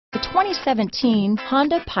2017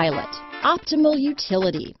 Honda Pilot. Optimal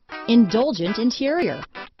utility, indulgent interior,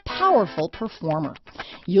 powerful performer.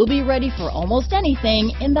 You'll be ready for almost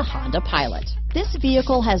anything in the Honda Pilot. This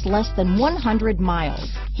vehicle has less than 100 miles.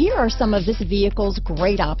 Here are some of this vehicle's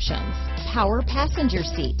great options: power passenger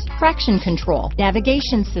seat, traction control,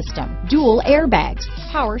 navigation system, dual airbags,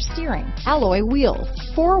 power steering, alloy wheels,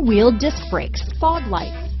 four-wheel disc brakes, fog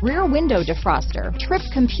lights, rear window defroster, trip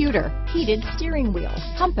computer, heated steering wheel,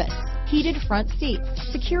 compass, heated front seats,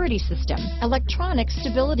 security system, electronic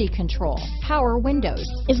stability control, power windows.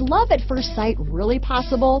 Is love at first sight really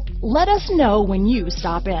possible? Let us know when you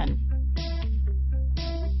stop in.